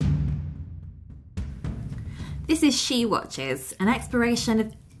This is She Watches, an exploration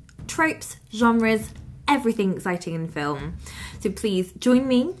of tropes, genres, everything exciting in film. So please join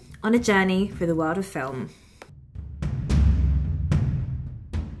me on a journey through the world of film.